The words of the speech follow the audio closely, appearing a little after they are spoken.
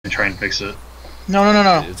and try and fix it. No.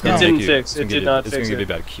 It didn't fix. It did not fix it. It's gonna give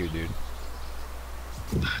you a bad cue, dude.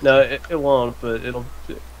 No, it won't, but it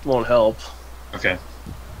won't help. Okay.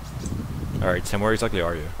 Alright, Tim, where exactly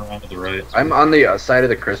are you? Around to the right. I'm on the side of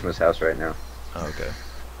the Christmas house right now. Oh, okay.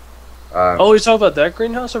 Oh, you talking about that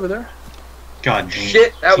greenhouse over there? God dang Shit,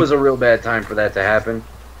 it. that was a real bad time for that to happen.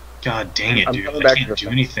 God dang it, I'm dude. coming I back can't to do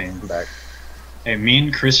the- anything. I'm back. Hey, me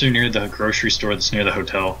and Chris are near the grocery store that's near the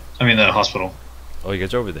hotel. I mean, the hospital. Oh, you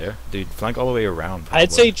guys are over there? Dude, flank all the way around.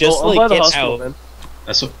 I'd say just I'm by like the get hospital, out. man.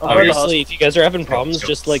 That's what. I'm by the hospital. Honestly, if you guys are having problems, go.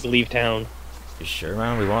 just like leave town. You sure,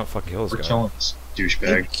 man? We want to fucking kill this We're guy. killing this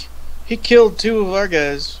douchebag. He killed 2 of our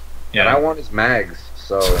guys. And I Yeah. want his mags,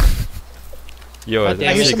 so... Yo, I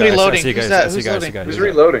hear see a somebody guy, loading. I see a guy, Who's that? I see a Who's guy, I see a loading? guy. Who's There's a guy.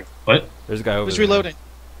 reloading? What? There's a guy over Who's there. reloading?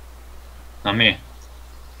 Not me.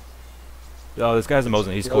 Oh, this guy's a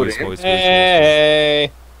Mosin. He's cool, he's cool, he's cool.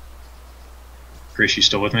 Hey, Chris, you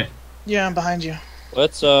still with me? Yeah, I'm behind you.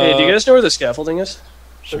 what's Hey, do you guys know where the scaffolding is?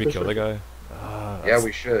 Should we kill the guy? Yeah,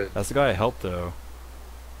 we should. That's the guy I helped, though.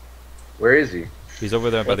 Where is he? He's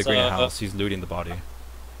over there by the What's greenhouse. He's looting the body.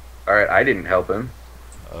 Alright, I didn't help him.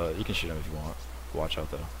 You can shoot him if you want. Watch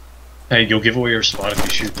out, though. Hey, you'll give away your spot if you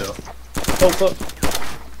shoot, though. Oh fuck!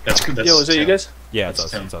 That's good. That's Yo, is that you Tim. guys? Yeah, it's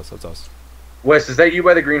us, That's it's us, it's us. Wes, is that you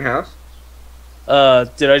by the greenhouse?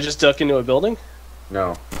 Did I just duck into a building?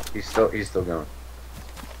 No. He's still going.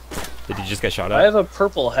 Did you just get shot I at? have a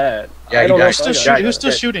purple hat. Yeah, I he don't know died. if I Who's got still, it. Yeah, who's still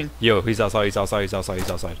yeah. shooting? Yo, he's outside, he's outside, he's outside, he's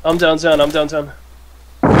outside. I'm downtown. I'm downtown.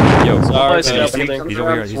 Yo, By sorry. scaffolding. he's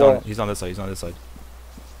over here, he's on this side, he's on this side.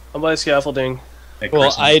 I'm by scaffolding. Hey, Well,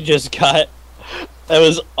 Chris, I just got. That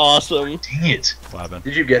was awesome. Dang it. What happened?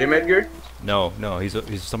 Did you get him, Edgar? No, he's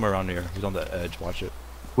somewhere around here. He's on the edge, watch it.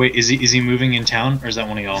 Wait, is he moving in town, or is that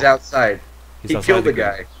one of y'all? He's outside. He's He outside killed the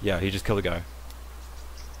guy. Yeah, he just killed the guy.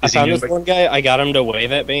 I Is he found new? this one guy. I got him to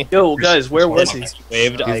wave at me. Yo, guys, where was Chris, he? He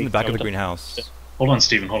waved. He's in the back of the jumped greenhouse. Hold on,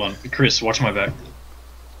 Steven, hold on. Chris, watch my back.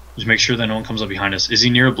 Just make sure that no one comes up behind us. Is he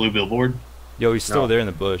near a blue billboard? Yo, he's still No. there in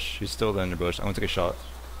the bush. He's still there in the bush. I'm gonna take a shot.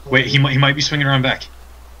 Wait, he might be swinging around back.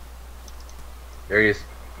 There he is.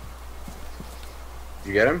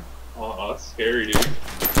 You get him? Oh, that's scary, dude.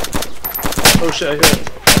 Oh shit!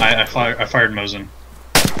 I hear it. I fired Mosin.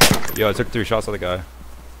 Yo, I took 3 shots at the guy.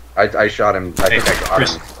 I shot him. I Hey, think I got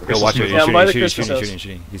Chris. him. Yo, Chris, watch let's it. move. Yeah, I'm by the He's Christmas shooting, house.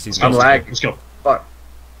 shooting. He sees I'm me. lagging. Let's go. Fuck.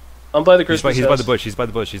 I'm by the He's Christmas by house. the bush. He's by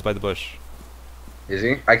the bush. He's by the bush. Is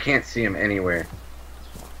he? I can't see him anywhere.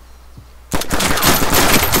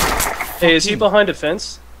 Hey, is he behind a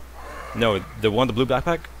fence? No, the one, the blue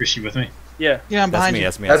backpack. Chris, you with me? Yeah. Yeah, I'm That's behind me. you.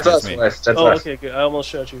 That's me. That's us, me. Wes. That's Oh, us. okay, good. I almost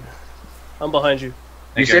shot you. I'm behind you.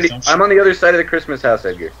 Hey, You said guys, don't I'm on the other side of the Christmas house,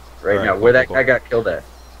 Edgar. Right Alright, now, cool, where that cool, guy got killed at.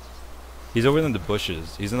 He's over in the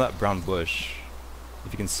bushes. He's in that brown bush.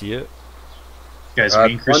 If you can see it. Guys, me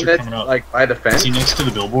and Chris One are that's coming up. like by the Is fence. he next to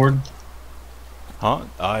the billboard? Huh?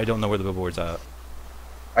 I don't know where the billboard's at.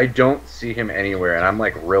 I don't see him anywhere, and I'm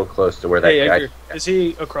like real close to where that Hey, guy. Edgar, is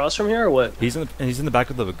he across from here or what? He's in the back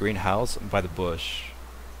of the greenhouse by the bush.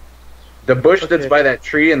 The bush that's Okay. by that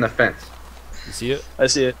tree and the fence. You see it? I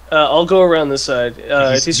see it. I'll go around this side.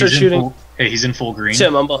 If he starts in shooting, full- hey, he's in full green.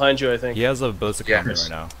 Tim, I'm behind you. I think. He has a ballistic Yeah. camera right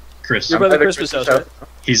now. Chris, You're by I'm the Christmas house, right?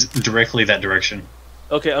 he's directly that direction.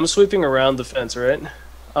 Okay, I'm sweeping around the fence. Right?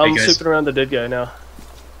 I'm guys. sweeping around the dead guy now.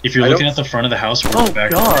 If you're I looking don't- at the front of the house, we're Oh the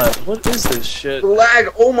back. God! What is this shit? The lag!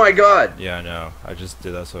 Oh my god! Yeah, I know. I just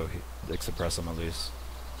did that so he suppress him at least.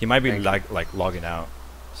 He might be Thank you. like logging out.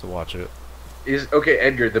 So watch it. Is okay,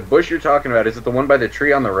 Edgar. The bush you're talking about, is it the one by the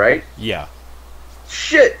tree on the right? Yeah.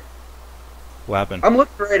 Shit! What happened? I'm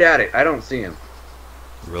looking right at it. I don't see him.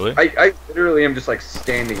 Really? I literally am just like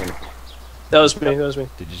standing in. That was me. That was me.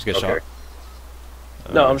 Did you just get Okay.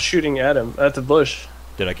 shot? No, I'm shooting at him at the bush.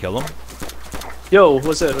 Did I kill him? Yo,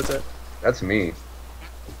 what's that? What's that? That's me.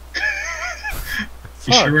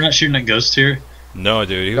 You sure we're not shooting at ghosts here? No,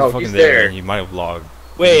 dude. He was No, fucking he's there. there. And he might have logged.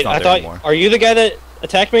 He's Wait, not I there thought. anymore. Are you the guy that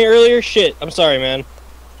attacked me earlier? Shit. I'm sorry, man.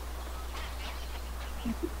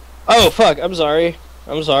 Oh fuck. I'm sorry.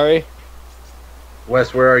 I'm sorry.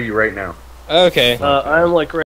 Wes, where are you right now? Okay. I'm like right